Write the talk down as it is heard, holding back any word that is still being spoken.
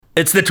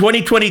It's the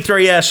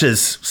 2023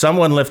 Ashes.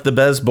 Someone left the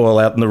baseball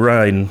out in the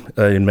rain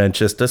in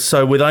Manchester.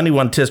 So with only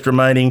one test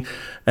remaining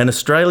and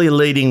Australia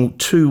leading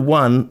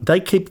 2-1,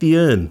 they keep the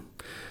urn.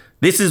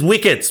 This is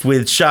Wickets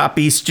with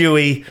Sharpie,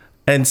 Stuey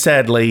and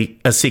sadly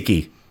a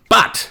sickie.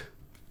 But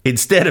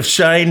instead of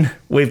Shane,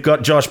 we've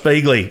got Josh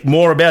Beagley.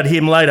 More about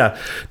him later.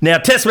 Now,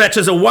 test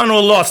matches are won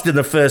or lost in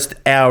the first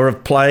hour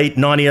of play.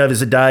 90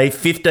 overs a day,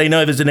 15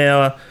 overs an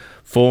hour,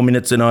 4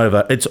 minutes and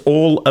over. It's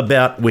all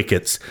about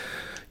wickets.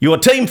 Your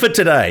team for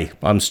today.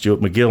 I'm Stu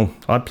MacGill.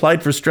 I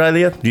played for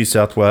Australia, New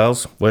South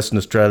Wales, Western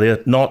Australia,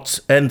 Notts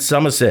and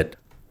Somerset.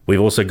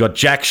 We've also got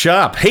Jack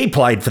Sharp. He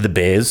played for the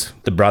Bears,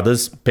 the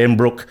Brothers,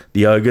 Pembroke,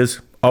 the Ogres,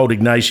 Old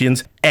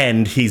Ignatians,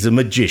 and he's a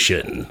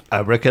magician.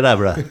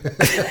 Abracadabra.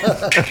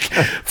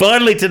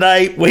 Finally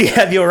today, we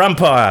have your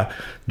umpire,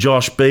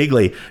 Josh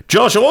Beagley.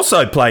 Josh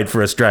also played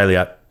for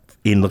Australia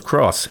in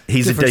lacrosse.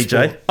 He's different a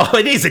DJ. Sport. Oh,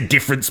 it is a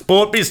different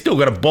sport, but he's still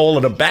got a ball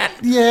and a bat.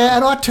 Yeah,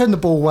 and I turned the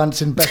ball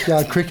once in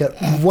backyard cricket,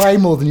 way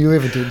more than you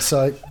ever did,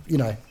 so, you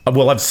know.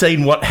 Well, I've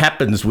seen what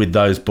happens with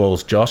those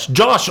balls, Josh.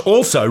 Josh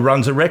also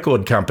runs a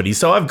record company,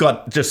 so I've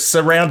got just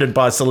surrounded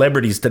by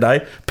celebrities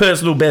today.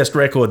 Personal best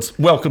records.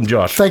 Welcome,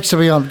 Josh. Thanks for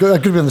being on.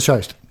 Good to be on the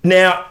show.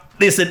 Now,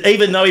 listen,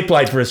 even though he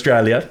played for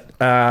Australia,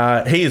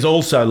 he is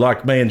also,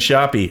 like me and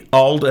Sharpie,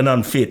 old and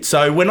unfit.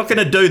 So we're not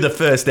going to do the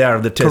first hour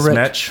of the test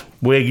match.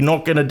 We're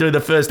not going to do the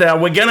first hour.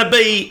 We're going to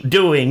be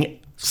doing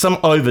some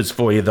overs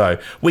for you, though.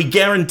 We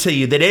guarantee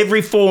you that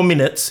every 4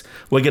 minutes,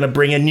 we're going to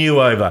bring a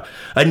new over,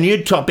 a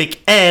new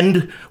topic,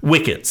 and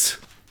wickets.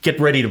 Get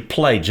ready to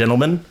play,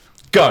 gentlemen.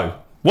 Go.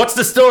 What's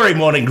the story,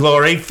 Morning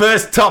Glory?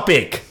 First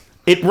topic.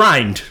 It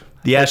rained.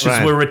 The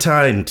Ashes were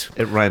retained.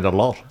 It rained a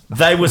lot.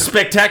 They were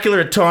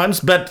spectacular at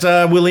times, but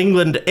will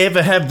England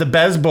ever have the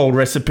baseball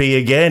recipe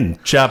again,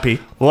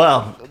 Sharpie?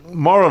 Well,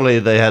 morally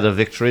they had a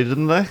victory,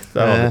 didn't they?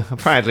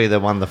 Apparently they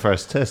won the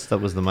first test. That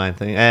was the main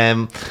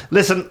thing.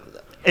 Listen,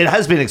 it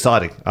has been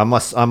exciting, I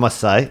must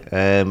say.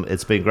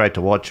 It's been great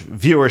to watch.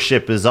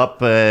 Viewership is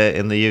up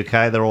in the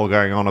UK. They're all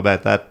going on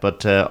about that.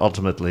 But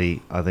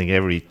ultimately, I think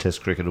every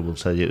test cricketer will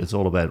tell you it's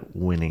all about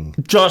winning.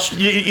 Josh,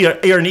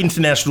 you're an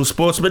international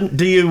sportsman.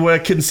 Do you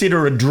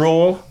consider a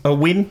draw a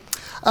win?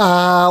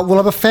 Well,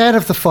 I'm a fan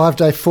of the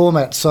 5-day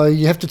format, so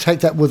you have to take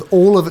that with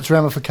all of its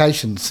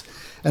ramifications.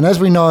 And as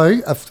we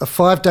know, a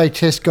 5-day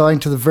test going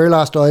to the very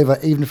last over,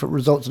 even if it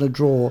results in a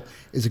draw,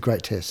 is a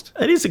great test.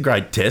 It is a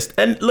great test.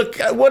 And look,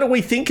 what do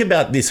we think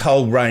about this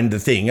whole rain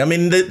thing? I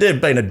mean, there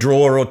have been a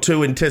draw or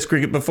two in test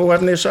cricket before,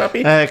 haven't there,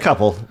 Sharpie? A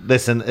couple.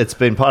 Listen, it's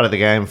been part of the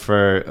game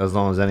for as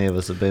long as any of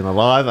us have been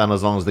alive, and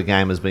as long as the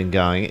game has been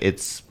going.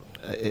 It's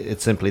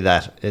simply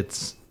that.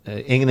 It's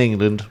in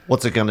England,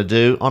 what's it going to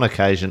do? On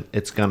occasion,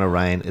 it's going to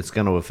rain. It's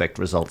going to affect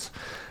results.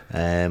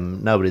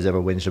 Nobody's ever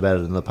whinged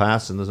about it in the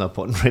past, and there's no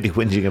point in really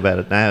whinging about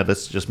it now.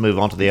 Let's just move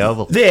on to the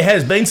Oval. There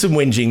has been some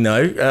whinging,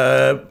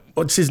 though.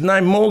 What's his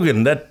name?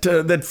 Morgan,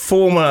 that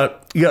former...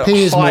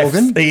 Piers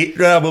Morgan.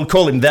 We'll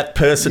call him that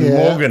person,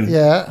 Morgan.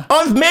 Yeah.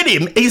 I've met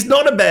him. He's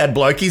not a bad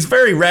bloke. He's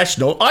very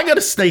rational. I got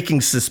a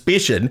sneaking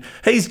suspicion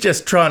he's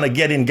just trying to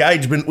get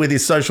engagement with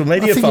his social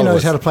media I think followers. he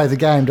knows how to play the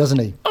game, doesn't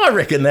he? I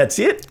reckon that's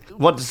it.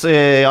 I thought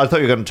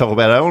you were going to talk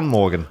about Owen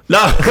Morgan. No.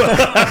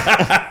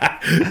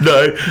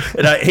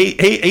 no,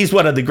 he's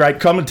one of the great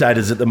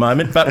commentators at the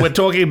moment, but we're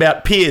talking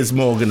about Piers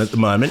Morgan at the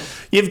moment.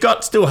 You've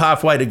got still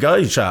halfway to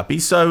go,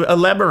 Sharpie, so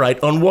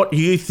elaborate on what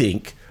you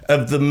think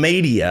of the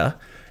media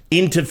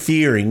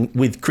interfering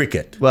with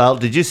cricket. Well,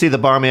 did you see the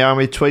Barmy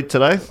Army tweet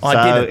today?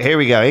 I didn't. Here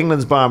we go.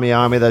 England's Barmy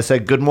Army. They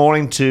said, good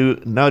morning to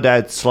no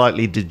doubt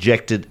slightly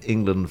dejected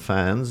England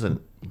fans.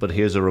 But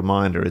here's a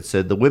reminder. It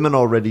said, the women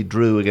already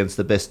drew against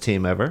the best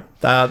team ever.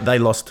 They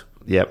lost.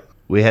 Yep.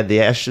 We had the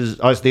the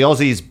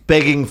Aussies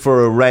begging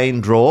for a rain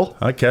draw.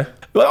 Okay.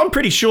 Well, I'm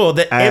pretty sure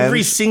that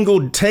every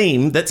single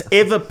team that's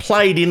ever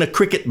played in a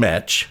cricket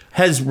match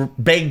has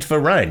begged for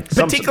rain,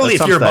 particularly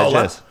if you're a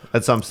bowler. Yes.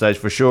 At some stage,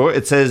 for sure.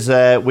 It says,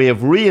 we have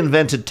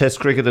reinvented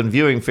Test cricket and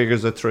viewing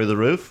figures are through the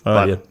roof,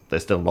 but they're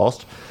still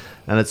lost.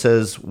 And it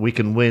says, we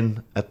can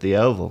win at the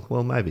Oval.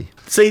 Well, maybe.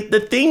 See,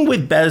 the thing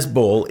with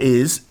baseball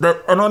is,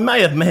 and I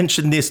may have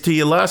mentioned this to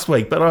you last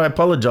week, but I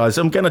apologise,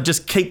 I'm going to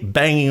just keep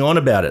banging on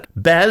about it.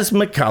 Baz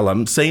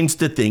McCullum seems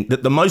to think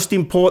that the most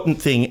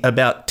important thing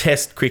about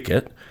Test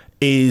cricket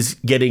is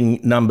getting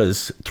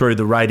numbers through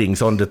the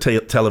ratings onto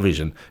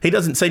television. He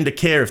doesn't seem to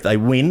care if they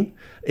win,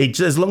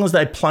 as long as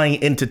they're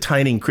playing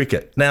entertaining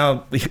cricket.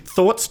 Now,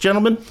 thoughts,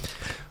 gentlemen?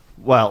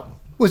 Well,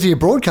 was he a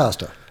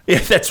broadcaster? Yeah,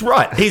 that's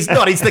right. He's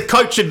not. He's the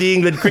coach of the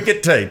England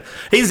cricket team.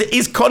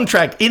 His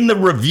contract in the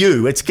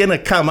review, it's going to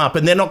come up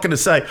and they're not going to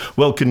say,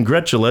 well,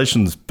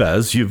 congratulations,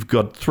 Baz, you've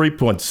got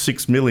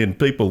 3.6 million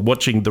people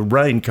watching the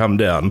rain come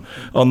down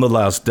on the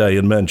last day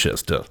in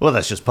Manchester. Well,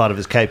 that's just part of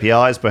his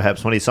KPIs,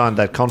 perhaps. When he signed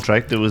that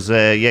contract, it was,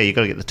 you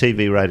got to get the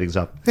TV ratings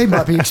up. He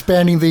might be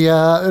expanding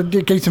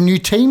getting some new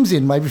teams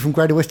in, maybe from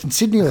Greater Western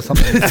Sydney or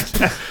something.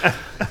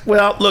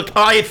 Well, look,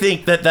 I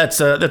think that's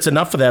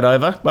enough for that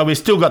over. Well, we've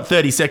still got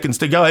 30 seconds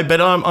to go,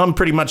 but I'm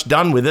pretty much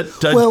done with it.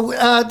 Well,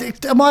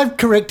 am I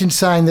correct in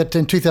saying that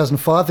in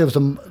 2005 there was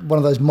one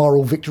of those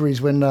moral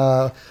victories when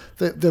one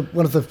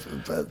of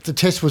the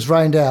test was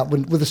rained out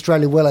with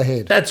Australia well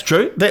ahead? That's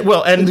true.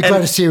 And the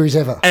greatest series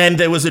ever. And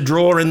there was a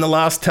draw in the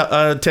last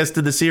test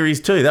of the series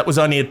too. That was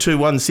only a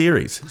 2-1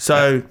 series.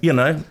 So,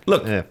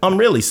 look, I'm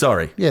really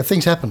sorry. Yeah,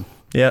 things happen.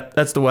 Yeah,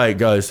 that's the way it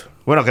goes.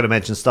 We're not going to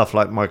mention stuff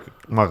like Michael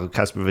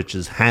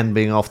Kasparovic's hand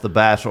being off the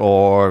bat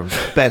or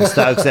Ben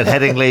Stokes at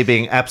Headingley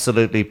being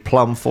absolutely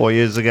plumb 4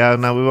 years ago.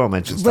 No, we won't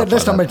mention stuff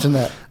Let's like not mention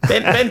that.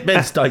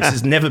 Ben Stokes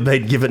has never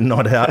been given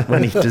not out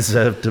when he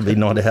deserved to be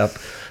not out.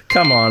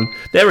 Come on.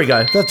 There we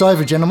go. That's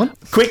over, gentlemen.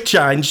 Quick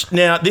change.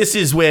 Now, this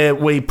is where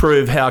we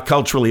prove how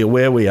culturally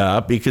aware we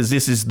are, because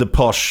this is the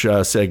posh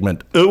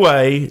segment.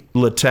 Uwe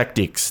la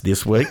tactics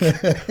this week.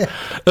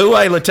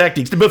 Uwe la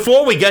tactics.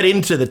 Before we get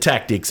into the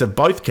tactics of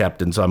both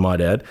captains, I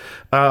might add,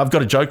 I've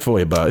got a joke for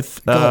you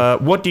both.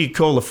 What do you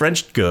call a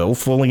French girl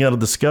falling out of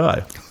the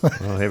sky?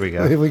 Oh, here we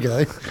go. Here we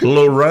go.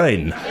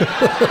 Lorraine.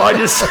 I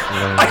just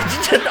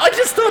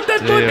thought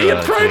that might be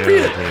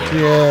appropriate.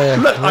 Yeah.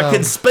 Look, I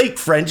can speak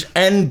French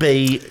and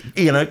be,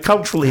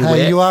 culturally aware.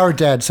 Hey, you are a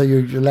dad, so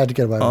you're allowed to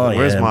get away with it.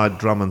 Where's my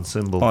drum and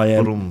cymbal? I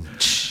am.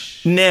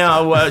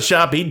 Now,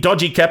 Sharpie,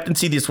 dodgy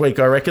captaincy this week,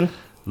 I reckon.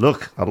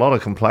 Look, a lot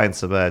of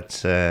complaints about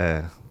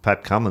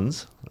Pat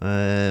Cummins.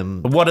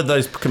 What have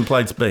those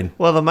complaints been?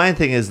 Well, the main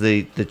thing is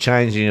the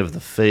changing of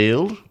the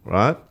field,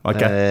 right?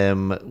 Okay.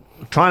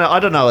 I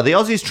don't know, are the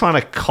Aussies trying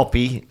to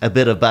copy a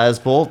bit of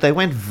baseball? They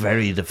went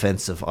very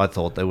defensive, I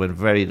thought. They went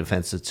very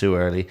defensive too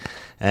early.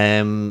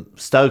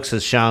 Stokes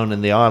has shown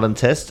in the Ireland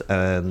test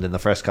and in the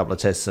first couple of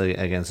tests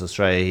against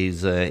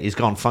Australia, he's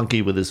gone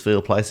funky with his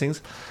field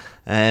placings.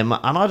 And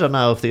I don't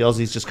know if the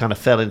Aussies just kind of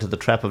fell into the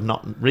trap of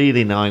not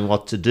really knowing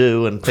what to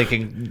do and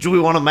thinking, do we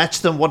want to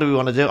match them? What do we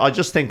want to do? I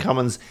just think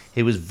Cummins,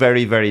 he was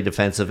very, very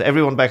defensive.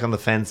 Everyone back on the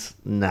fence,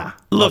 not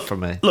for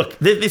me. Look,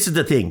 this is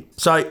the thing.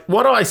 So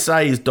what I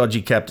say is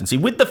dodgy captaincy.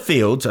 With the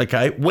fields,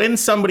 okay, when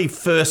somebody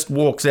first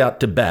walks out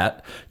to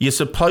bat, you're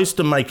supposed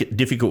to make it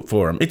difficult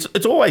for them.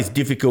 It's always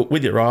difficult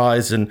with your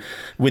eyes and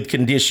with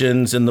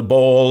conditions and the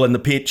ball and the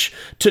pitch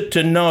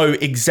to know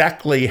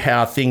exactly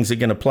how things are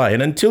going to play.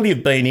 And until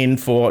you've been in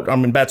for...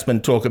 batsmen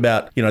talk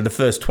about, the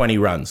first 20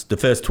 runs, the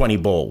first 20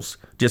 balls.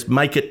 Just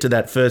make it to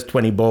that first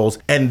 20 balls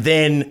and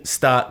then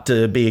start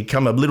to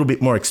become a little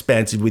bit more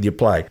expansive with your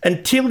play.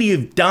 Until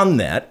you've done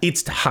that,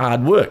 it's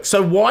hard work.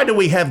 So why do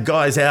we have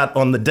guys out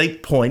on the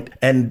deep point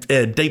and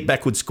deep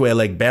backward square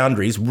leg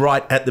boundaries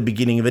right at the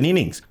beginning of an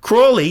innings?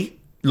 Crawley,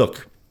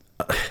 look,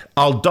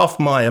 I'll doff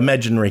my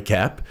imaginary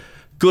cap.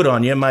 Good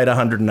on you, made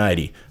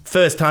 180.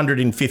 First 100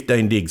 in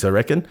 15 digs, I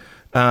reckon.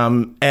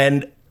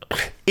 And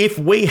if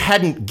we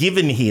hadn't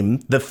given him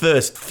the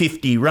first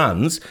 50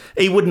 runs,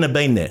 he wouldn't have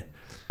been there.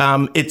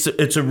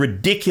 It's a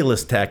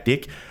ridiculous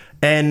tactic,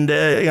 and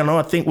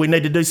I think we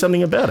need to do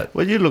something about it.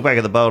 Well, you look back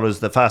at the bowlers,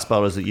 the fast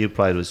bowlers that you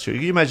played with, Stu.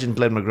 Can you imagine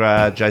Glenn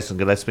McGrath, Jason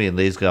Gillespie and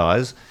these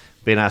guys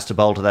being asked to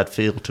bowl to that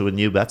field to a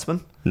new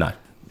batsman? No.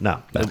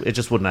 It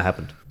just wouldn't have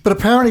happened. But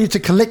apparently it's a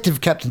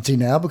collective captaincy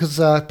now because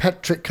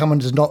Patrick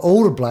Cummins is not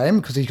all to blame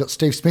because he's got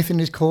Steve Smith in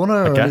his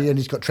corner and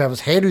he's got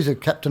Travis Head, who's a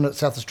captain at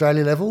South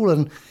Australia level,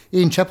 and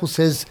Ian Chappell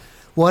says,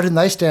 why didn't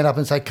they stand up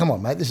and say, come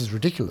on, mate, this is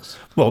ridiculous?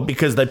 Well,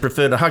 because they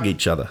prefer to hug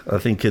each other. I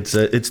think it's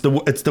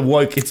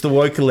the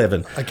woke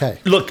 11. Okay.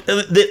 Look,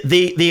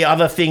 the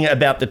other thing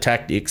about the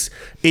tactics,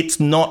 it's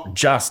not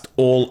just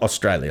all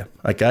Australia,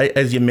 okay?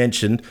 As you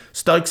mentioned,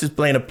 Stokes has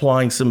been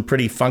applying some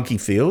pretty funky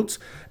fields.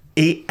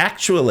 He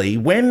actually,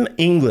 when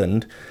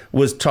England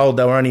was told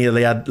they were only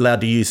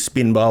allowed to use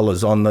spin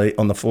bowlers on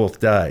the fourth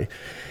day,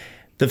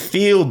 the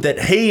field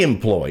that he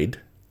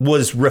employed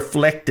was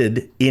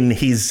reflected in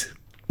his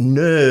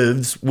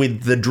nerves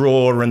with the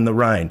draw and the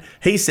rain.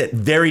 He set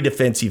very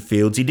defensive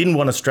fields. He didn't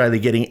want Australia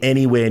getting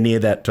anywhere near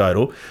that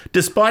total,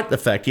 despite the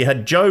fact you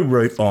had Joe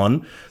Root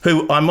on,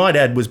 who I might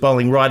add was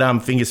bowling right arm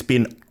finger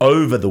spin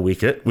over the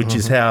wicket, which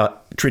is how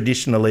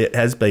traditionally it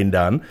has been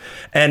done,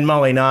 and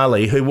Moeen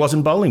Ali, who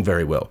wasn't bowling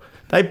very well.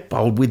 They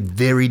bowled with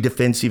very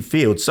defensive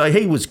fields, so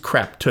he was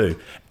crap too.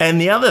 And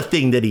the other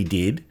thing that he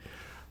did,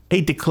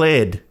 he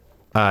declared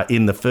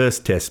in the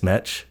first test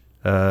match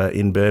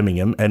in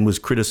Birmingham and was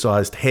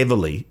criticised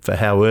heavily for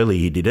how early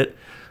he did it.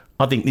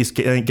 I think this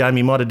game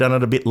he might have done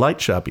it a bit late,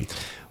 Sharpie.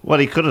 Well,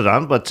 he could have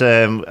done, but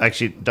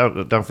actually,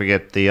 don't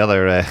forget the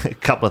other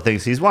couple of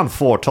things. He's won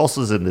 4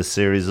 tosses in this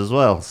series as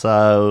well.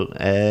 So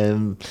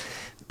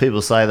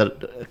people say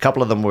that a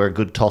couple of them were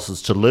good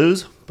tosses to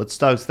lose, but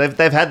Stokes, they've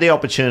had the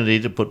opportunity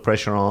to put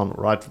pressure on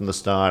right from the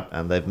start,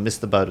 and they've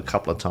missed the boat a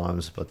couple of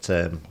times. But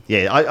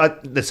I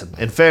listen.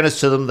 In fairness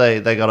to them,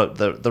 they got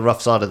the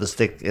rough side of the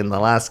stick in the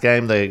last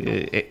game.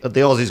 The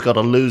Aussies got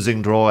a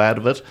losing draw out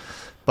of it,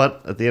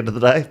 but at the end of the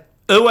day,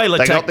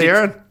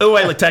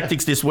 Uwe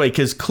tactics this week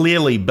has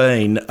clearly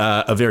been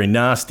a very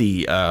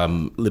nasty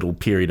little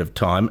period of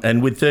time.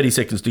 And with 30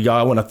 seconds to go,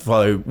 I want to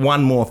throw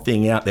one more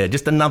thing out there,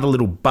 just another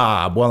little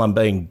barb while I'm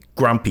being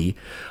grumpy.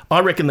 I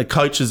reckon the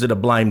coaches are to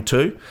blame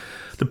too.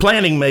 The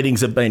planning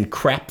meetings have been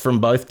crap from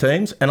both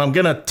teams, and I'm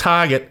going to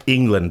target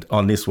England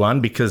on this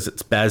one because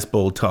it's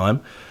Bazball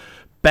time.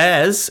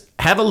 Baz,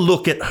 have a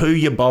look at who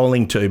you're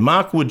bowling to.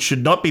 Mark Wood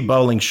should not be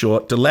bowling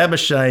short to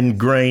Labuschagne,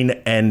 Green,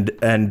 and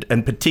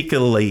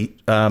particularly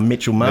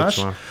Mitchell Marsh,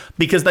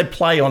 because they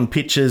play on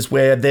pitches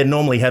where they're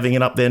normally having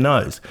it up their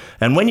nose.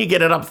 And when you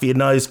get it up for your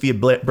nose for your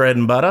bread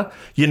and butter,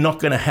 you're not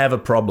going to have a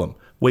problem.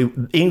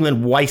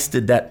 England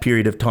wasted that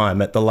period of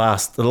time at the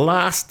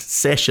last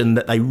session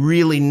that they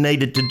really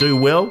needed to do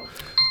well.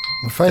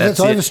 I'm afraid that's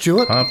over,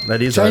 Stuart.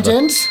 That is Change over.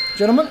 ends,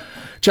 gentlemen.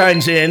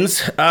 Change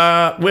ends.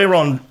 We're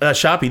on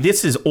Sharpie.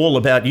 This is all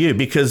about you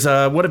because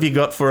what have you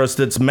got for us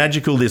that's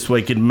magical this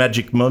week in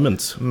Magic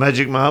Moments?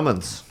 Magic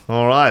moments.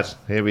 All right,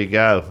 here we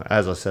go.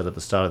 As I said at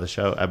the start of the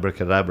show,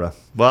 abracadabra.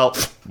 Well,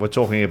 we're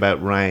talking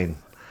about rain.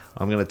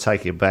 I'm going to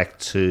take you back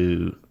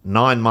to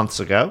 9 months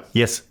ago.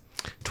 Yes.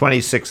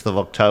 26th of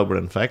October,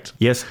 in fact.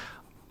 Yes.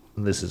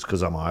 And this is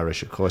because I'm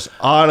Irish, of course.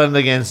 Ireland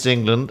against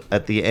England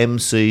at the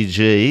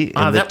MCG in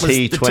the that was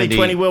the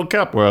T20 World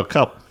Cup. World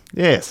Cup,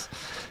 yes.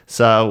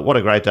 So what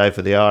a great day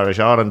for the Irish.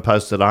 Ireland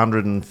posted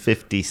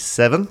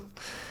 157.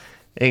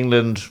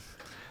 England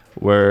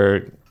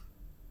were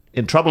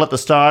in trouble at the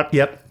start.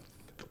 Yep.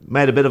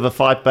 Made a bit of a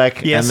fight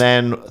back, Yes. and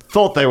then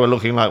thought they were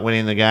looking like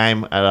winning the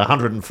game at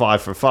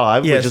 105 for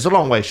 5, Yes. which is a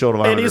long way short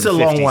of 157. It is a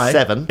long way.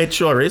 It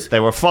sure is. They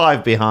were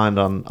 5 behind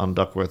on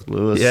Duckworth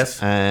Lewis.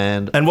 Yes.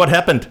 And what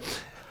happened?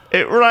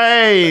 it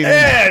rained.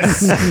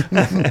 Yes.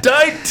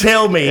 Don't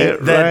tell me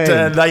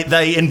that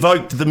they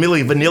invoked the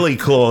Milli Vanilli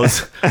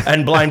clause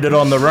and blamed it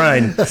on the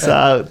rain.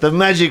 So the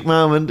magic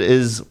moment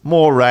is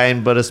more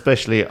rain, but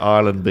especially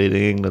Ireland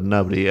beating England.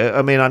 Nobody.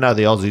 I mean, I know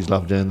the Aussies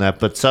love doing that,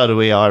 but so do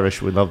we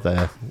Irish. We love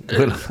that.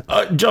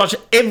 Josh,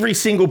 every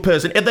single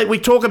person, we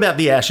talk about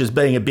the Ashes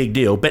being a big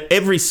deal, but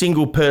every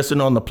single person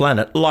on the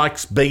planet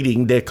likes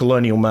beating their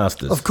colonial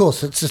masters. Of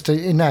course, it's just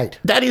innate.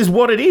 That is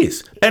what it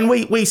is. And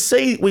we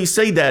see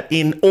that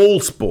in all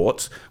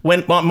sports.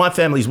 When my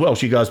family's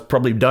Welsh, you guys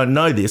probably don't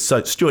know this,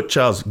 so Stuart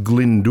Charles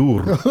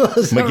Glyndŵr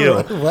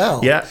MacGill. Right?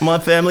 Wow. Yeah, my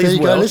family's There you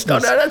go, Welsh.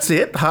 listeners. No, that's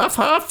it.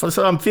 Half.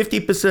 So I'm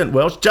 50%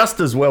 Welsh, just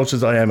as Welsh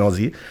as I am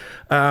Aussie.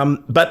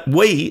 But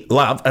we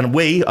love, and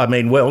I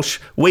mean Welsh,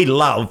 we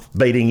love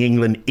beating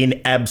England in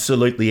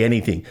absolutely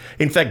anything.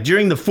 In fact,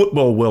 during the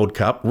Football World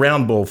Cup,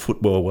 Round Ball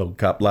Football World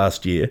Cup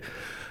last year,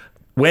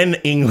 when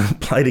England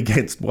played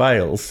against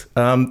Wales,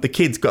 the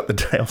kids got the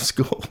day off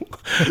school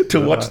to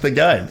watch the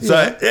game.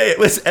 So it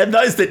was, and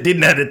those that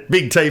didn't have it,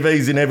 big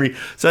TVs in every.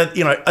 So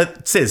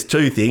it says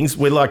two things: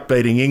 we like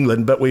beating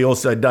England, but we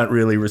also don't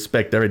really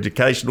respect our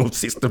educational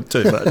system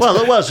too much. Well,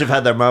 the Welsh have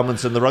had their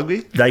moments in the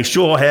rugby. They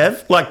sure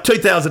have. Like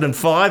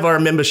 2005, I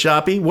remember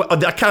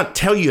Sharpie. I can't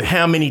tell you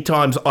how many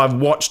times I've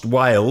watched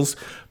Wales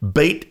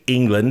beat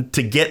England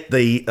to get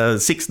the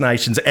Six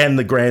Nations and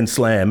the Grand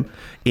Slam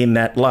in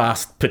that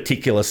last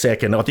particular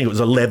second. I think it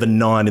was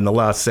 11-9 in the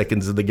last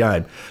seconds of the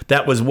game.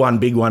 That was one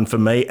big one for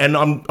me. And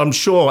I'm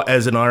sure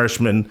as an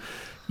Irishman,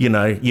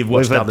 you've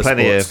watched other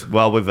sports.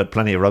 We've had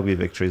plenty of rugby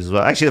victories as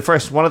well. Actually,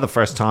 one of the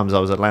first times I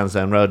was at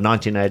Lansdowne Road,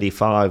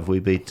 1985, we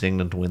beat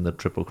England to win the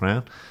Triple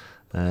Crown,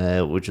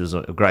 which was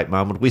a great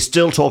moment. We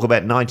still talk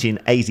about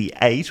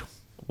 1988,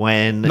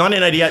 when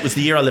 1988 was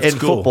the year I left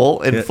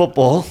school. In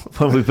football,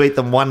 when we beat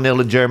them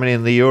 1-0 in Germany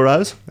in the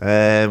Euros.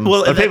 And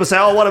people say,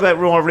 what about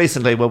more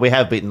recently? Well, we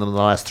have beaten them the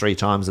last 3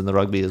 times in the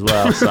rugby as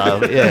well.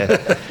 So,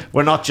 yeah,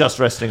 we're not just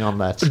resting on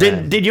that.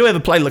 Did you ever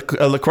play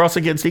lacrosse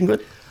against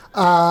England?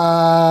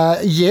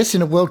 Yes,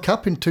 in a World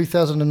Cup in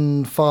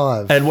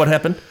 2005. And what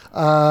happened?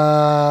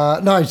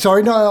 My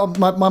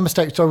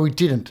mistake. Sorry, we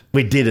didn't.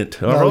 We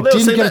didn't. No, we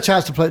didn't get a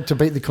chance to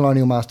beat the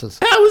Colonial Masters.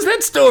 How was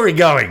that story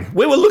going?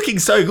 We were looking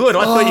so good.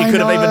 I thought you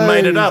could have even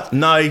made it up.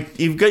 No,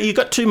 you've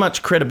got too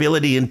much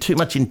credibility and too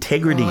much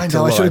integrity. I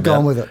know. I should have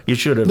gone with it. You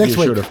should have. Next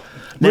week. Should have.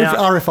 Move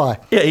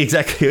RFI. Yeah,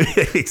 exactly.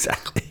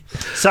 Exactly.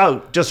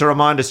 So, just a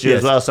reminder, Stu,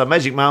 as well. So,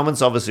 magic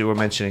moments, obviously, we're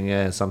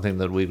mentioning something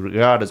that we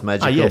regard as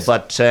magical. Yes.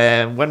 But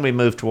when we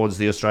move towards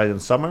the Australian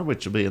summer,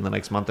 which will be in the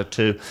next month or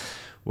two,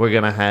 we're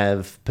going to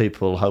have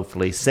people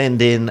hopefully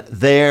send in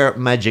their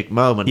magic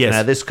moment. Yes.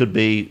 Now, this could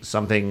be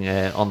something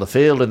on the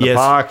field, in the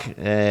park,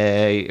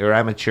 your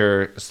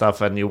amateur stuff,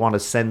 and you want to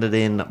send it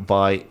in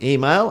by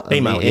email.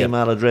 And the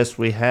email address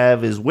we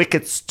have is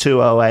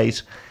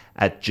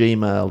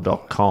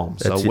wickets208@gmail.com.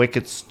 So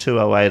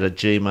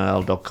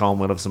wickets208@gmail.com.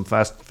 We'll have some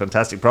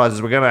fantastic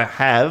prizes. We're going to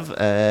have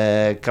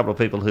a couple of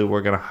people who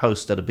we're going to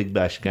host at a Big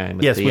Bash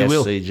game at the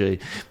SCG.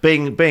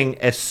 Being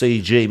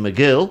SCG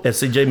MacGill, I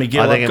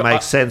think it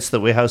makes sense that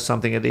we host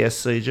something at the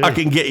SCG. I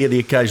can get you the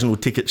occasional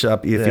ticket,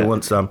 Sharpie, if you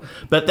want some.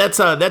 But that's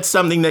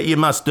something that you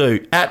must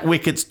do. At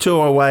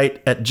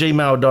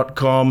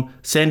wickets208@gmail.com.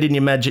 Send in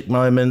your magic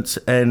moments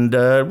and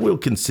we'll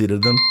consider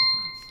them.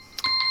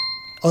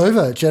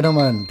 Over,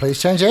 gentlemen.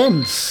 Please change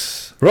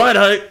ends.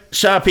 Righto.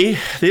 Sharpie,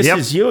 this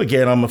is you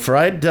again, I'm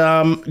afraid.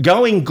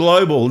 Going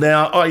global.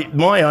 Now,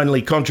 my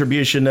only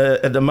contribution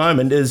at the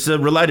moment is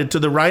related to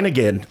the rain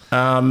again.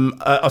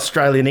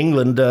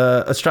 Australian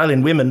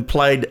women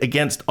played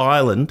against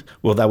Ireland.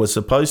 Well, they were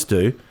supposed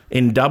to,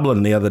 in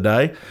Dublin the other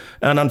day.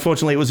 And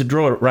unfortunately, it was a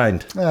draw. It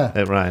rained.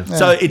 It rained.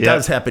 So it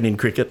does happen in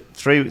cricket.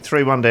 Three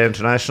one-day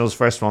internationals.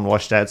 First one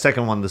washed out.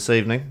 Second one this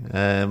evening.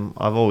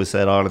 I've always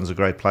said Ireland's a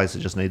great place. It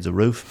just needs a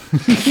roof.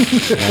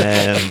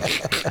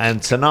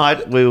 And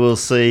tonight we will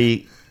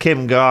see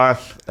Kim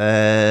Garth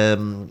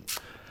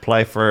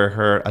play for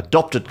her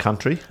adopted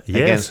country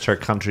against her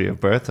country of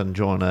birth and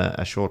join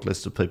a short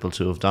list of people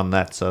to have done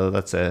that. So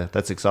that's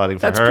exciting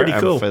for her. That's pretty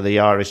cool. And for the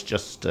Irish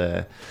just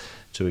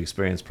to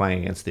experience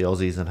playing against the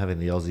Aussies and having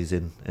the Aussies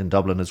in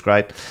Dublin is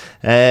great.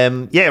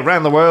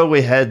 Around the world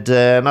we had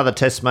another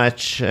test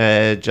match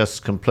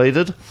just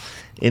completed.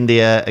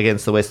 India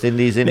against the West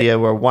Indies. India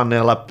were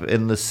 1-0 up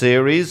in the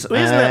series.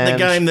 Well, isn't that the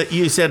game that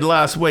you said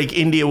last week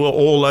India were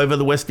all over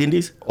the West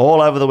Indies?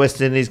 All over the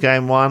West Indies,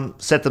 game one.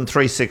 Set them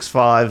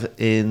 3-6-5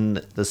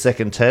 in the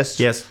second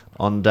test. Yes.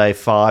 On day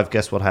 5,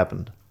 guess what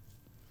happened?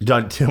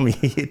 Don't tell me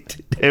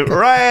it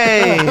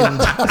rained.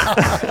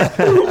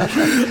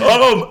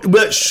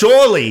 But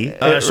surely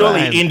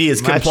rained.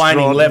 India's Match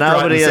complaining drawn. left, right,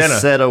 and Nobody centre.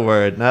 has said a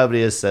word.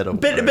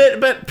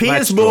 But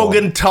Piers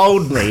Morgan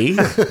told me.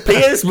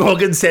 Piers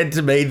Morgan said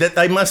to me that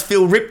they must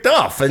feel ripped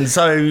off, and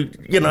so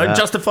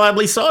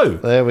justifiably so.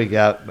 There we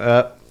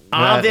go.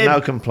 No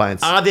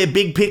complaints. Are there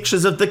big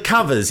pictures of the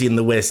covers in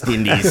the West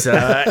Indies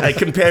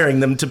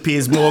comparing them to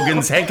Piers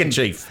Morgan's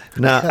handkerchief?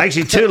 No,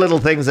 actually, two little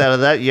things out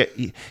of that.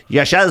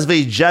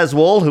 Yashasvi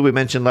Jaswal, who we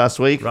mentioned last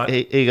week,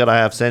 right. he got a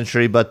half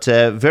century. But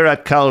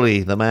Virat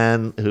Kohli, the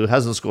man who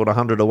hasn't scored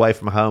 100 away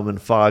from home in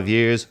 5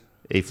 years,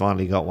 he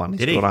finally got one.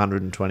 He scored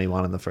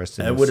 121 in the first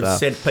innings. It would have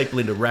sent people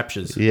into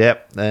raptures.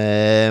 Yep.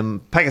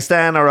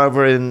 Pakistan are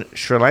over in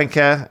Sri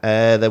Lanka.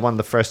 They won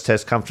the first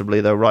test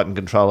comfortably. They were right in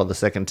control of the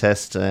second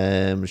test.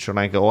 Sri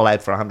Lanka all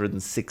out for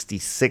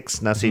 166.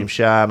 Naseem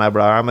Shah and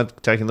Abrar Ahmed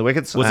taking the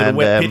wickets. Was it a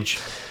wet pitch?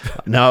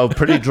 No,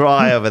 pretty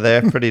dry over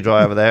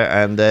there.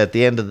 And at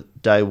the end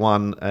of day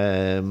one,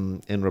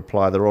 in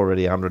reply, they're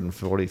already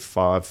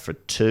 145 for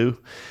 2.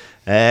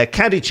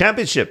 County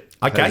Championship.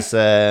 Has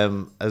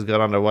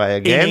got underway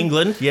again. In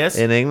England, yes.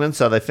 In England.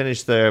 So they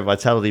finished their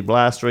Vitality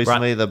Blast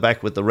recently. Right. They're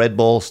back with the red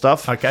ball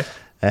stuff. Okay.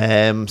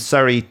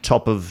 Surrey,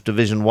 top of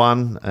Division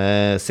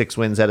 1, 6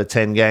 wins out of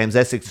 10 games.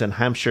 Essex and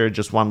Hampshire,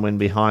 just 1 win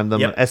behind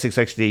them. Yep. Essex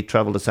actually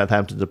travelled to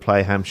Southampton to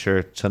play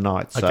Hampshire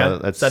tonight. So,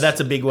 that's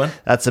a big one.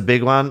 That's a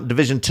big one.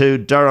 Division 2,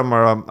 Durham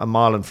are a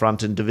mile in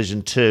front in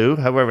Division 2.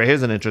 However,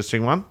 here's an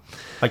interesting one.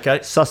 Okay.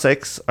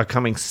 Sussex are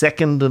coming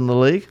second in the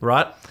league.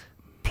 Right.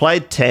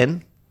 Played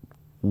 10.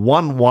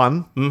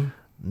 1-1,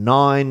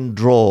 9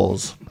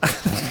 draws.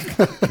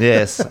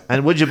 Yes.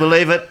 And would you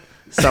believe it?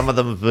 Some of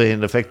them have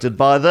been affected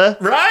by the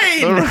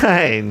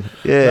rain.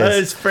 Yes.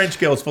 Those French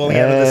girls falling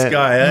out of the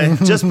sky, eh?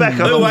 Just back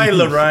on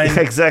Lorraine.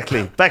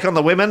 Exactly. Back on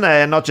the women,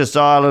 not just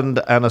Ireland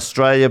and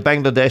Australia.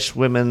 Bangladesh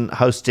women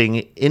hosting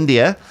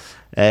India.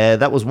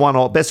 That was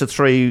 1-1. Best of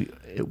 3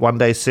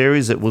 one-day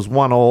series. It was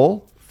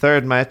 1-1.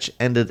 Third match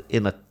ended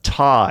in a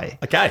tie.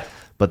 Okay.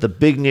 But the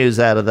big news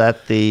out of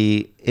that,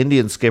 the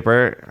Indian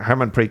skipper,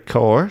 Harmanpreet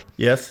Kaur,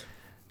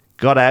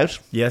 got out.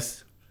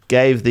 Yes.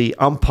 Gave the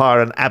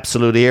umpire an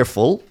absolute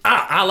earful.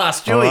 A la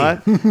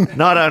Stuey. Right.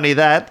 Not only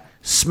that,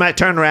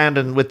 turned around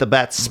and with the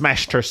bat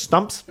smashed her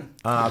stumps.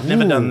 I've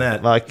never done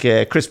that.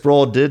 Like Chris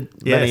Broad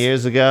did many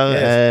years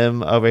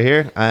ago over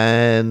here.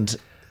 And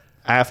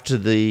after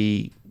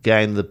the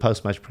game, the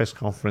post-match press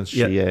conference,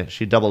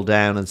 she doubled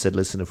down and said,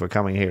 listen, if we're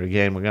coming here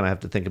again, we're going to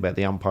have to think about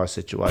the umpire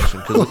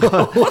situation.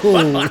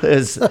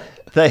 Because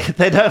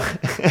they don't...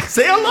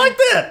 See, I like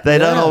that. They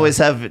don't always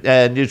have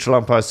neutral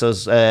umpires. So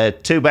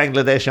 2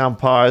 Bangladesh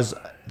umpires,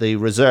 the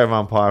reserve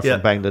umpire from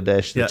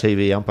Bangladesh, the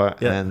TV umpire,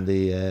 and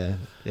the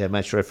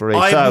match referee.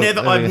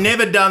 I've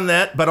never done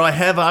that, but I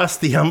have asked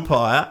the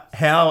umpire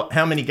how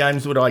many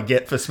games would I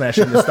get for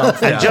smashing the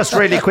stumps down. And just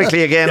really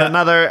quickly again,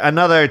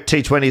 another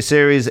T20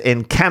 series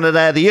in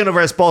Canada. The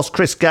Universe boss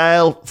Chris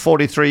Gale,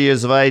 43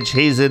 years of age,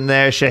 he's in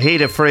there. Shahid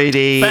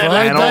Afridi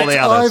and all the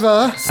others.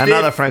 Over.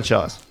 Another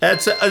franchise.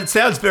 It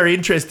sounds very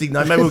interesting,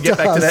 though. Maybe we'll get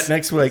back to that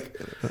next week.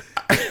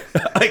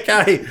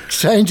 Okay.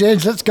 Exchange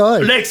ends, let's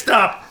go. Next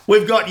up,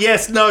 we've got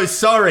yes, no,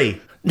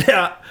 sorry.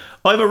 Now,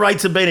 over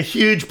rates have been a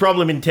huge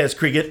problem in Test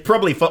cricket,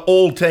 probably for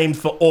all teams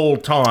for all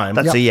time.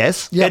 That's a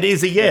yes. It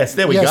is a yes.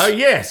 There we go.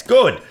 Yes,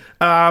 good.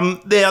 Now,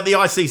 the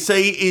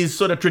ICC is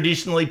sort of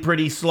traditionally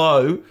pretty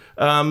slow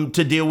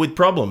to deal with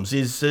problems.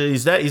 Is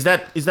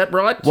that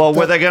right? Well,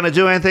 were they going to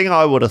do anything?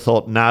 I would have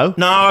thought no.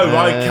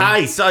 No,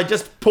 okay. So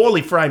just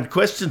poorly framed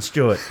question,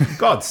 Stuart. For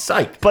God's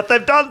sake. But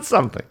they've done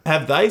something.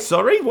 Have they?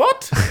 Sorry,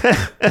 what?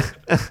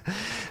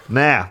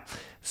 Now,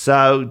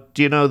 so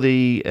do you know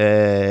the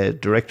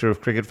director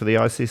of cricket for the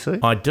ICC?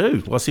 I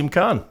do. Wasim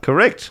Khan.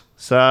 Correct.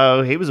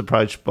 So he was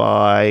approached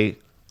by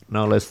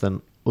no less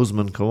than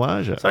Usman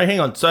Khawaja. So hang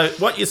on. So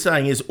what you're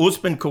saying is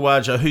Usman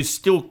Khawaja, who's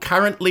still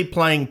currently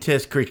playing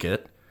Test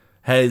cricket,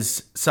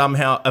 has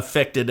somehow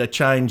affected a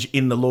change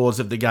in the laws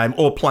of the game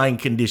or playing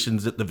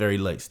conditions at the very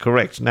least.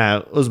 Correct. Now,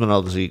 Usman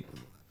obviously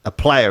a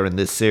player in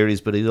this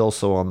series, but he's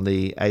also on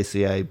the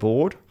ACA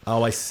board.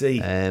 Oh, I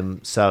see.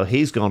 So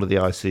he's gone to the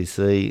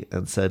ICC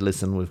and said,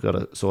 listen, we've got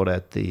to sort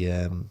out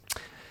the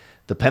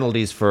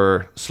penalties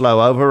for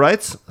slow over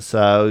rates.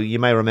 So you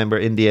may remember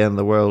India in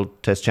the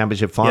World Test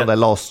Championship final, they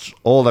lost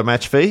all their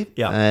match fee.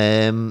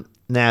 Yeah.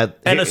 Now,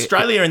 and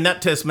Australia in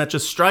that test match,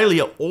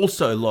 Australia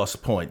also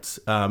lost points.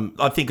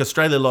 I think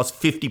Australia lost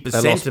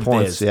 50% of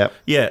points, theirs.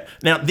 Yeah.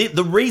 Now,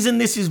 the reason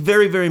this is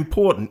very, very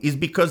important is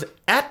because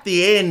at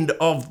the end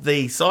of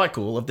the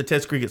cycle, of the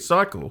Test cricket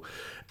cycle,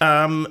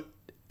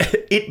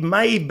 it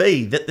may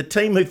be that the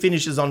team who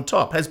finishes on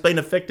top has been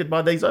affected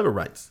by these over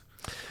rates.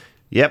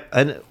 Yep.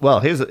 And,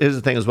 well, here's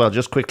the thing as well,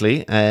 just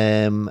quickly.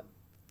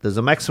 There's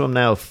a maximum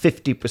now of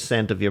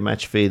 50% of your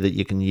match fee that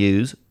you can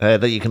use,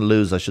 that you can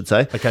lose, I should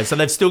say. Okay, so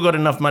they've still got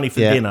enough money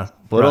for dinner.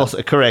 But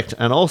also, correct.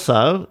 And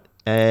also,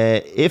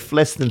 if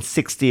less than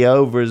 60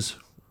 overs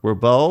were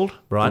bowled,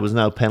 there was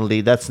no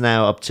penalty. That's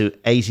now up to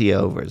 80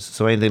 overs.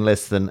 So anything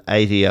less than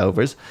 80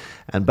 overs.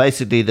 And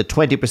basically, the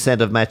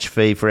 20% of match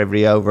fee for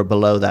every over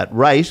below that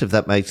rate, if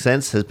that makes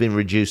sense, has been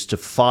reduced to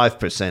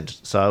 5%.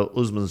 So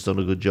Usman's done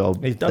a good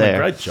job. He's done a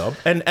great job.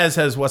 And as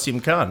has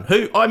Wasim Khan,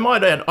 who I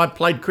might add, I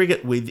played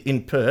cricket with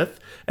in Perth,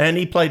 and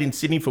he played in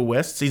Sydney for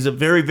Wests. He's a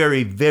very,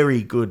 very,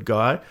 very good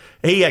guy.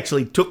 He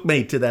actually took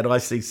me to that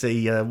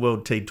ICC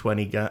World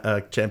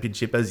T20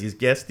 Championship as his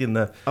guest in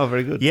the... Oh,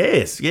 very good.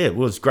 Yes, yeah, it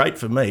was great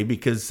for me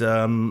because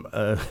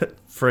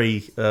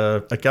free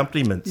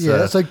accompaniment.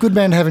 Yeah, so good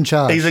man to have in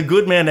charge. He's a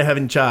good man to have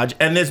in charge.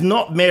 And there's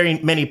not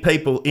many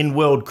people in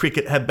world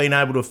cricket have been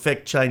able to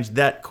affect change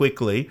that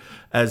quickly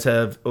as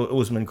have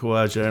Usman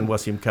Khawaja and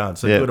Wasim Khan.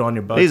 So good on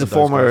you both. He's a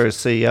former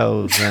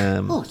CEO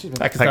of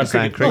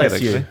Pakistan cricket,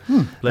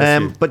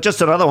 actually. But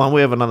just another one.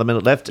 We have another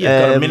minute left. You've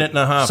got a minute and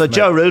a half. So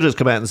Joe Root has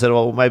come out and said,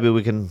 well, maybe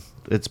we can...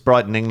 It's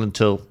bright in England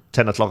till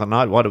 10 o'clock at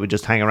night. Why don't we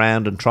just hang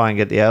around and try and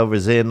get the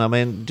overs in? I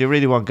mean, do you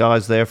really want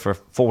guys there for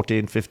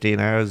 14, 15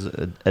 hours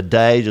a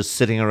day just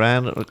sitting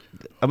around?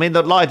 I mean,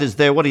 the light is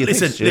there. What do you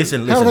think, Stu?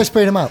 Listen. How do they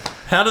speed them up?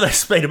 How do they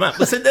speed them up?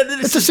 Listen,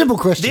 it's a simple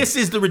question. This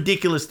is the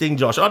ridiculous thing,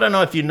 Josh. I don't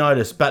know if you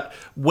noticed, but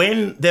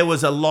when there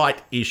was a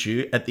light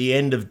issue at the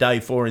end of day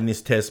 4 in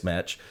this test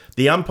match,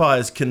 the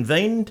umpires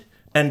convened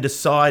and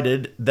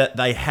decided that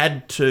they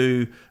had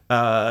to...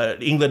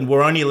 England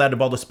were only allowed to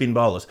bowl the spin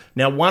bowlers.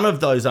 Now, one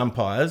of those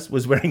umpires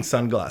was wearing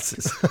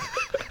sunglasses.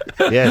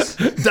 Yes.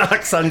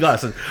 Dark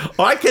sunglasses.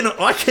 I can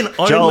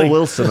only... Joel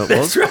Wilson, it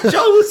was. That's right,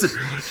 Joel Wilson.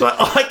 So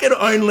I can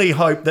only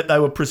hope that they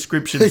were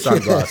prescription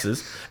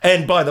sunglasses.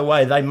 And by the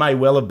way, they may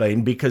well have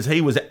been because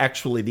he was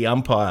actually the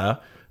umpire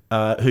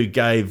who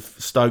gave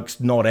Stokes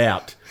not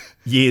out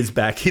years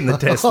back in the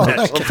test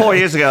match. Well, 4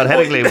 years ago at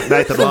Headingley with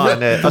Nathan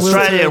Lyon,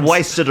 Australia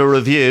wasted a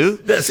review.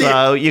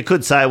 So you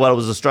could say, well, it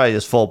was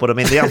Australia's fault, but I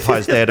mean, the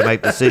umpire's there to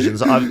make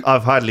decisions.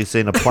 I've hardly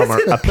seen a plumber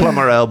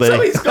LB.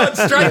 So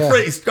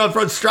he's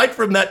gone straight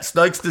from that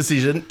Stokes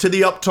decision to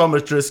the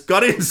optometrist,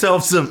 got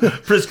himself some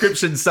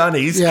prescription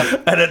sunnies,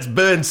 and it's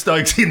burned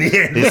Stokes in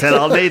the end. He said,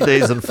 I'll need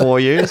these in 4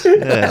 years.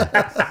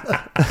 Yeah.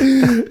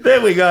 There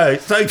we go.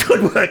 So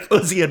good work,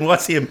 Uzi and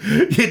Wasim.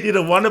 You did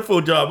a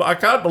wonderful job. I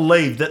can't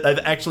believe that they've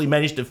actually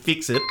managed to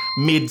fix it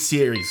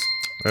mid-series.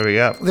 There we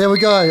go. There we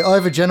go.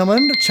 Over,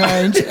 gentlemen.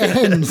 Change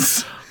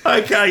ends.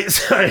 Okay,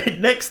 so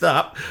next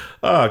up...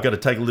 Oh, I've got to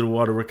take a little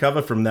while to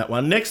recover from that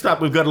one. Next up,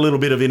 we've got a little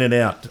bit of in and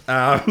out.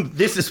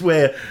 This is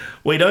where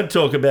we don't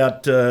talk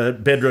about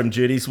bedroom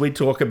duties. We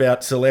talk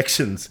about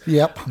selections.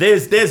 Yep.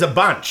 There's a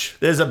bunch.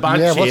 There's a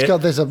bunch here.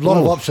 There's a lot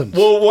of options.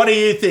 Well, what do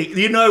you think?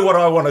 You know what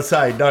I want to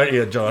say, don't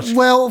you, Josh?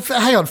 Well,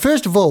 hang on.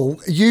 First of all,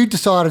 you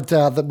decided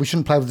that we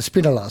shouldn't play with the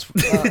spinner last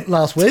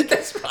week.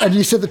 That's right. And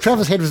you said that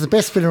Travis Head was the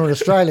best spinner in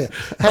Australia.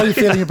 How are you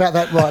feeling about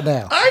that right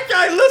now?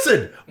 Okay,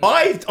 listen.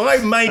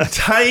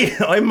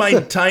 I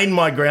maintain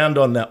my ground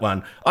on that one.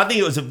 I think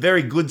it was a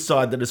very good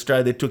side that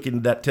Australia took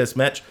into that test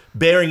match,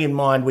 bearing in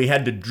mind we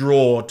had to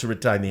draw to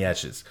retain the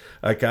Ashes.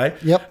 Okay?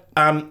 Yep.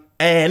 And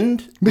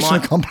mission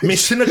accomplished.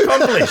 Mission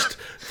accomplished.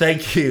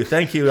 Thank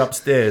you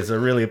upstairs. I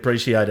really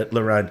appreciate it,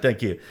 Lorraine.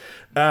 Thank you.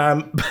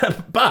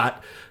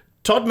 But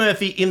Todd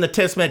Murphy, in the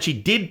test match he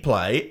did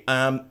play,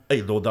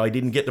 although he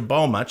didn't get to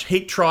bowl much,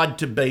 he tried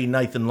to be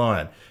Nathan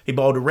Lyon. He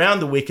bowled around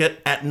the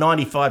wicket at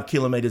 95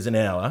 kilometres an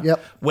hour.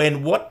 Yep.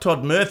 When what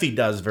Todd Murphy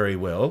does very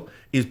well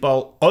is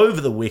bowl over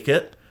the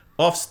wicket,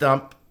 off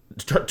stump,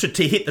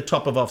 to hit the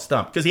top of off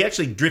stump, because he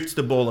actually drifts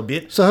the ball a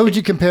bit. So who would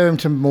you compare him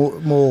to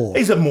more?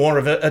 He's more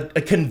of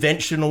a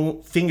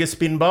conventional finger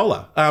spin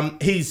bowler.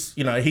 He's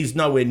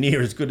nowhere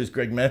near as good as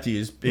Greg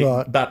Matthews,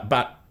 right.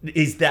 but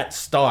is that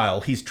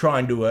style. He's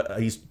trying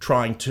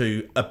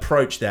to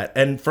approach that,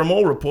 and from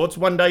all reports,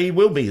 one day he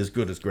will be as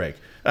good as Greg,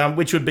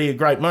 which would be a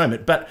great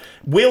moment. But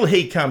will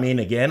he come in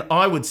again?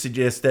 I would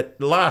suggest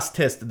that last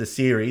test of the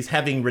series,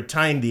 having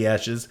retained the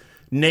Ashes,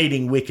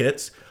 needing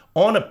wickets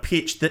on a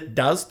pitch that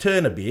does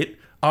turn a bit,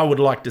 I would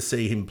like to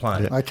see him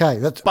playing. Okay,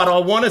 But I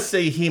want to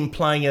see him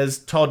playing as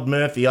Todd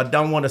Murphy. I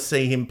don't want to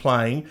see him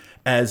playing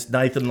as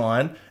Nathan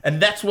Lyon.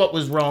 And that's what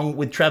was wrong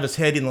with Travis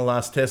Head in the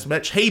last Test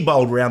match. He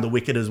bowled round the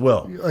wicket as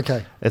well.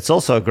 okay. It's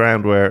also a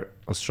ground where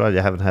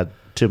Australia haven't had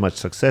too much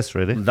success,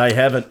 really. They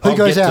haven't. Who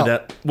goes get out? to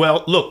that.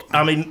 Well, look,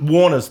 I mean,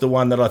 Warner's the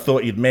one that I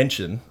thought you'd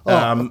mention.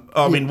 I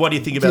mean, what do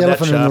you think about The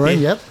that, elephant in the Sharpie?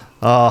 room, yep.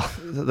 Oh,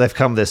 they've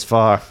come this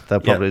far. They'll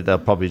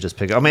probably just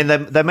pick. I mean,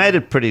 they made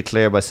it pretty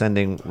clear by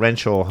sending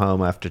Renshaw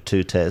home after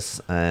 2 tests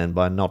and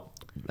by not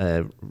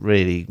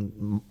really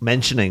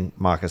mentioning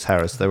Marcus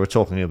Harris. They were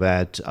talking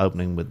about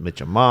opening with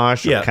Mitchell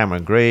Marsh or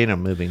Cameron Green or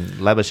moving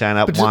Labuschagne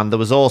up one. There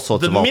was all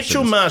sorts of options. The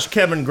Mitchell Marsh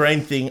Cameron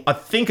Green thing, I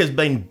think, has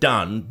been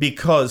done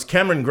because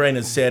Cameron Green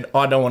has said,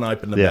 I don't want to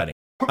open the batting.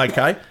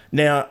 Okay.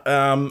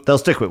 Now, they'll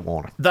stick with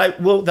Warner.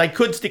 They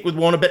could stick with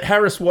Warner, but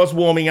Harris was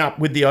warming up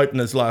with the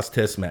openers last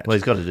Test match. Well,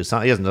 he's got to do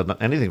something. He hasn't done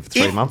anything for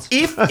 3 months.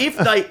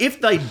 If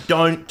they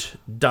don't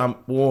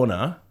dump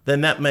Warner,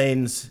 then that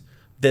means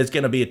there's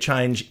going to be a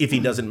change if he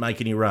doesn't make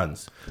any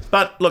runs.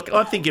 But look,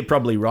 I think you're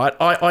probably right.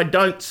 I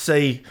don't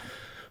see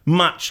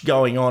much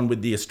going on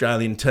with the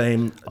Australian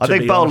team. I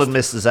think Boland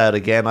misses out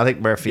again. I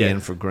think Murphy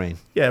in for Green.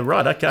 Yeah,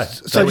 right. Okay.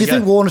 So do you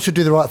think Warner should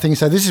do the right thing and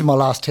say, this is my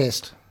last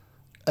Test?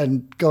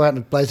 And go out in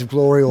a blaze of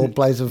glory or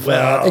blaze of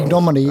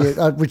ignominy,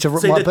 whichever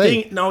it might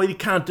be. No, he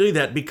can't do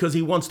that because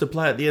he wants to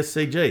play at the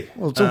SCG.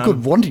 Well, it's all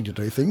good wanting to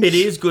do things. It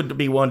is good to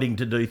be wanting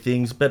to do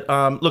things. But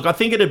look, I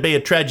think it'd be a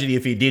tragedy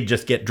if he did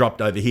just get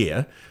dropped over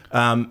here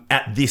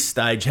at this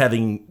stage,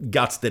 having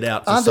gutsed it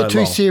out for Aren't so there 2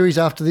 long. series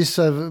after this,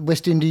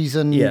 West Indies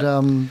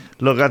and...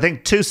 Look, I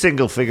think 2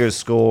 single figures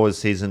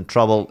scores, he's in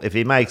trouble. If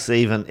he makes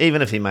even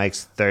if he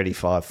makes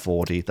 35,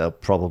 40, they'll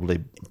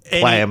probably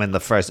play him in the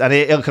first. And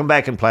he'll come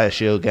back and play a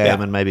Shield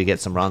game and maybe get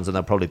some runs, and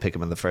they'll probably pick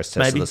him in the first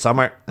Test of the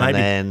summer. And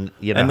then,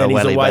 and then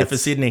he's away for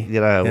Sydney.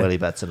 You know how well he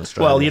bats in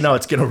Australia. Well, you know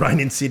it's going to rain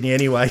in Sydney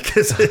anyway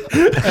because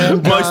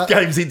most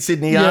games in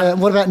Sydney are. Yeah,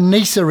 what about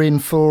Nisa in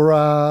for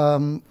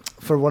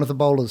one of the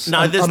bowlers?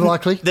 No, there's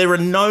unlikely. There are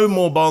no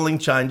more bowling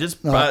changes,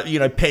 but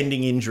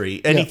pending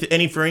injury.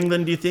 Any for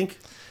England? Do you think?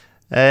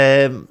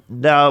 No,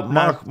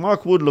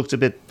 Mark Wood looked a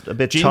bit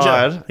Ginger,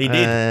 tired. he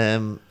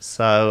did.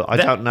 So I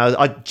don't know.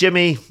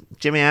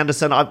 Jimmy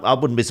Anderson. I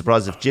wouldn't be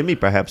surprised if Jimmy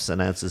perhaps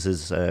announces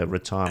his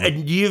retirement.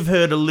 And you've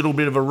heard a little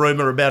bit of a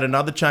rumour about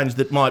another change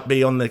that might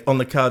be on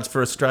the cards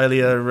for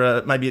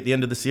Australia, maybe at the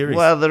end of the series.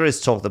 Well, there is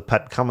talk that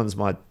Pat Cummins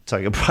might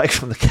take a break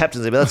from the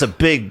captaincy, but that's a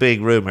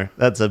big rumour.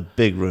 That's a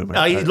big rumour.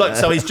 Look,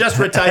 so he's just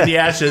retained the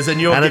Ashes,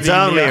 and you're it's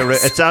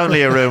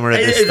only a rumour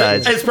at this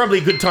stage. It's probably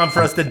a good time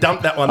for us to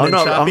dump that one.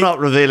 I'm not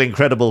revealing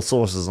credible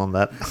sources on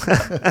that.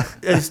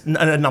 It's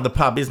another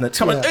pub, isn't it?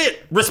 Come on,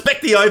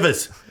 respect the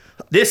overs.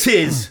 This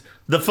is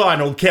the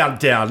final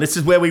countdown. This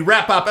is where we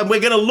wrap up, and we're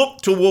going to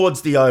look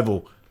towards the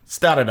oval.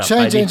 Start it up,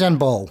 Change baby. ends and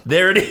bowl.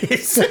 There it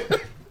is.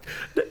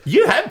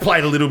 You have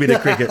played a little bit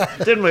of cricket.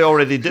 Didn't we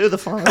already do the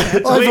final?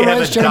 We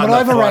haven't done the final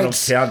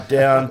Overrates.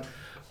 countdown.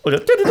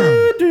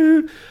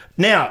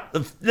 Now,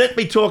 let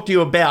me talk to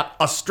you about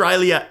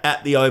Australia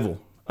at the Oval,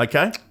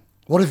 okay?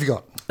 What have you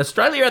got?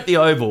 Australia at the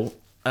Oval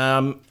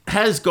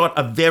has got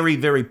a very,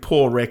 very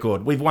poor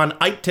record. We've won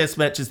 8 Test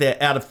matches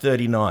there out of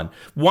 39.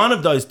 One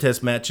of those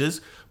Test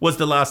matches was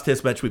the last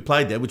Test match we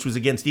played there, which was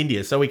against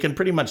India. So we can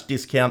pretty much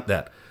discount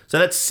that. So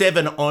that's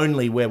 7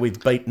 only where we've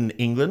beaten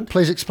England.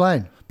 Please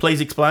explain. Please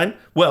explain.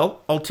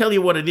 Well, I'll tell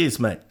you what it is,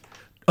 mate.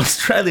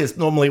 Australia's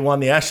normally won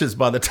the Ashes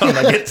by the time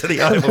they get to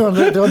the Oval.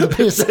 They're on the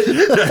piss.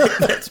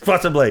 That's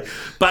possibly.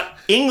 But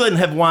England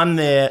have won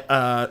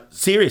their,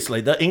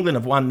 seriously, England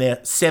have won their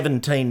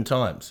 17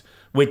 times,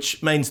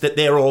 which means that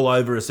they're all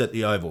over us at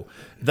the Oval.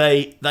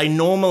 They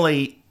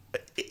normally,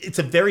 it's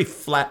a very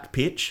flat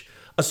pitch.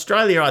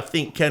 Australia, I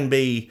think, can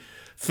be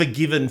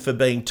forgiven for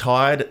being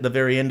tired at the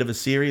very end of a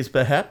series,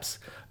 perhaps.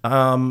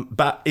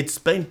 But it's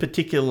been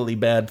particularly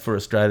bad for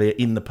Australia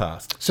in the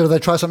past. So do they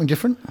try something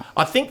different?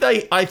 I think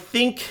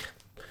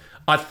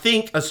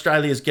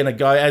Australia's going to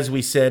go, as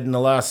we said in the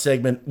last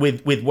segment,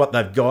 with what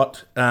they've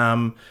got.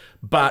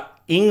 But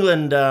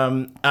England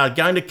are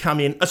going to come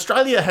in.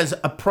 Australia has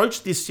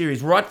approached this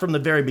series right from the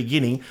very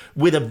beginning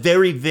with a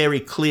very, very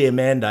clear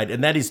mandate,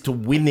 and that is to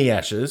win the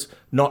Ashes,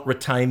 not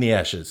retain the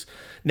Ashes.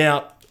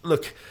 Now,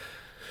 look,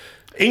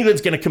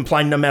 England's going to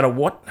complain no matter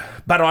what,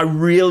 but I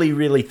really,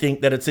 really think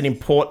that it's an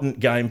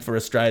important game for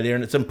Australia,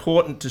 and it's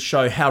important to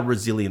show how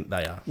resilient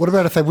they are. What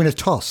about if they win a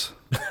toss?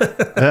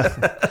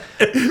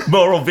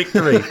 Moral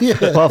victory.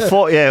 Well,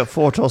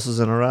 4 tosses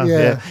in a row.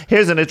 Yeah.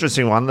 Here's an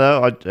interesting one,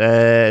 though.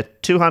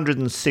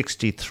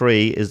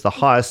 263 is the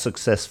highest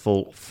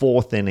successful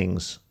 4th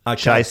innings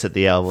chase at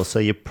the Oval. So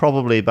you're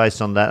probably,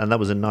 based on that, and that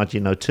was in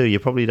 1902, you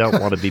probably don't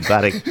want to be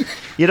batting.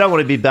 You don't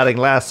want to be batting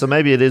last, so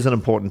maybe it is an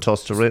important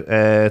toss to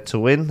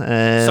win.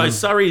 So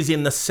Surrey is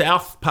in the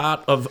south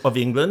part of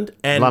England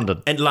and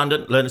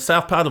London,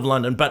 south part of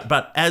London.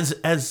 But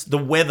as the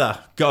weather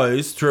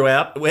goes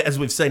throughout, as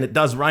we've seen, it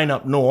does rain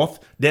up north,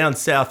 down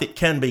south, it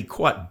can be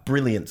quite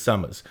brilliant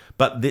summers,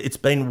 but it's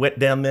been wet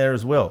down there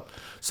as well.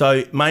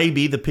 So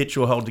maybe the pitch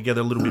will hold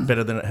together a little bit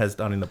better than it has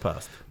done in the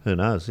past. Who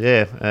knows?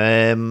 Yeah.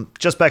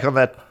 Just back on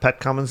that Pat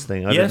Cummins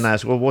thing. I didn't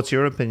ask. Well, what's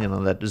your opinion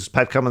on that? Does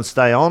Pat Cummins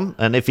stay on?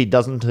 And if he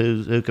doesn't,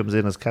 who comes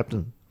in as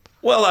captain?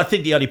 Well, I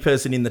think the only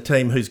person in the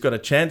team who's got a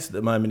chance at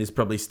the moment is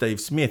probably Steve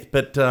Smith.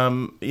 But,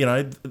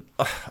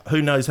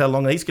 who knows how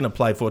long he's going to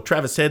play for.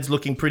 Travis Head's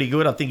looking pretty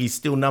good. I think he's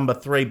still number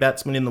 3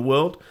 batsman in the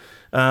world.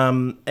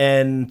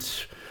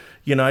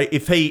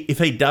 If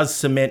he does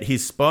cement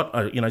his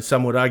spot,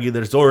 some would argue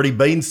that it's already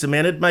been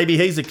cemented. Maybe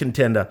he's a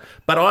contender.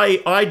 But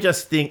I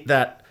just think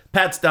that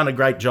Pat's done a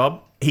great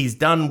job. He's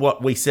done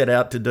what we set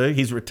out to do.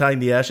 He's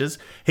retained the Ashes.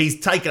 He's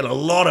taken a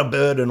lot of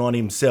burden on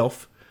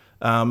himself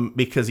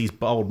because he's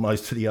bowled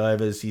most of the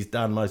overs. He's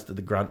done most of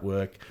the grunt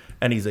work,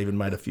 and he's even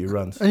made a few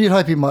runs. And you'd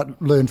hope he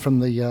might learn from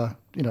the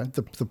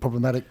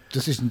problematic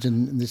decisions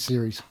in this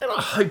series. And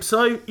I hope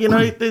so.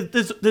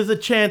 There's a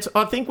chance.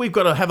 I think we've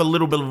got to have a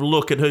little bit of a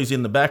look at who's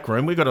in the back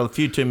room. We've got a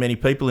few too many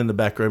people in the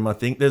back room, I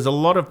think. There's a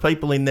lot of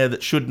people in there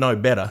that should know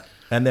better,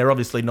 and they're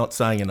obviously not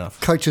saying enough.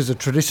 Coaches are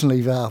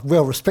traditionally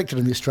well respected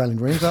in the Australian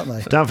rooms, aren't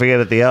they? Don't forget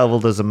at the Oval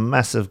there's a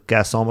massive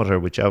gasometer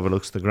which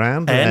overlooks the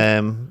ground.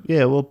 And?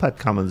 Pat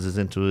Cummins is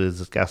into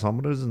his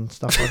gasometers and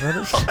stuff like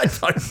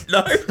that. I don't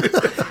know.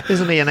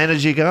 Isn't he an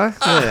energy guy?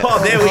 Yeah.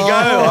 Oh, there we go.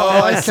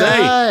 I see.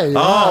 Okay.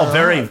 Oh,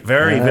 very,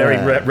 very, very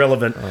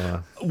relevant.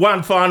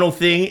 One final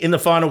thing in the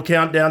final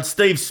countdown.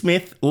 Steve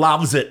Smith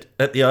loves it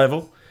at the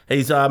Oval.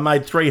 He's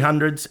made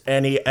 300s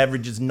and he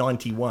averages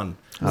 91.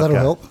 That'll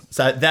help.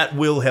 So that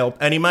will help.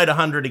 And he made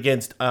 100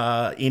 against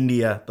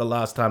India the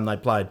last time they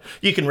played.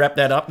 You can wrap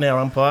that up now,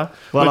 umpire.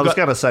 Well, I was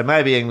going to say,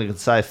 maybe England can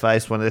save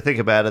face. When they think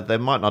about it, they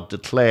might not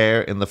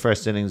declare in the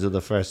first innings of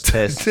the first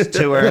test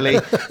too early.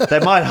 They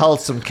might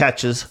hold some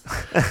catches.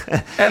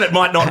 And it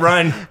might not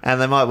rain. And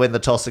they might win the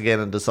toss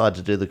again and decide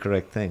to do the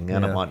correct thing.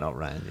 And it might not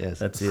rain, yes.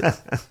 That's it.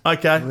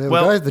 Okay. There we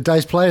go. The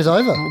day's play is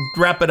over.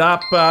 Wrap it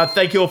up.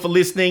 Thank you all for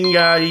listening.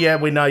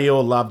 We know you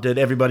all loved it.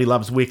 Everybody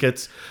loves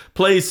wickets.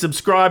 Please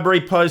subscribe,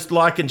 repost,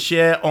 like and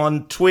share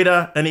on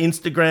Twitter and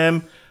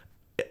Instagram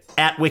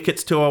at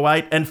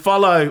Wickets208 and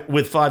follow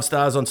with 5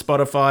 stars on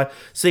Spotify.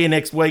 See you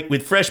next week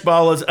with fresh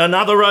bowlers,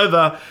 another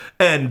over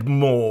and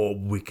more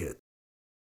wickets.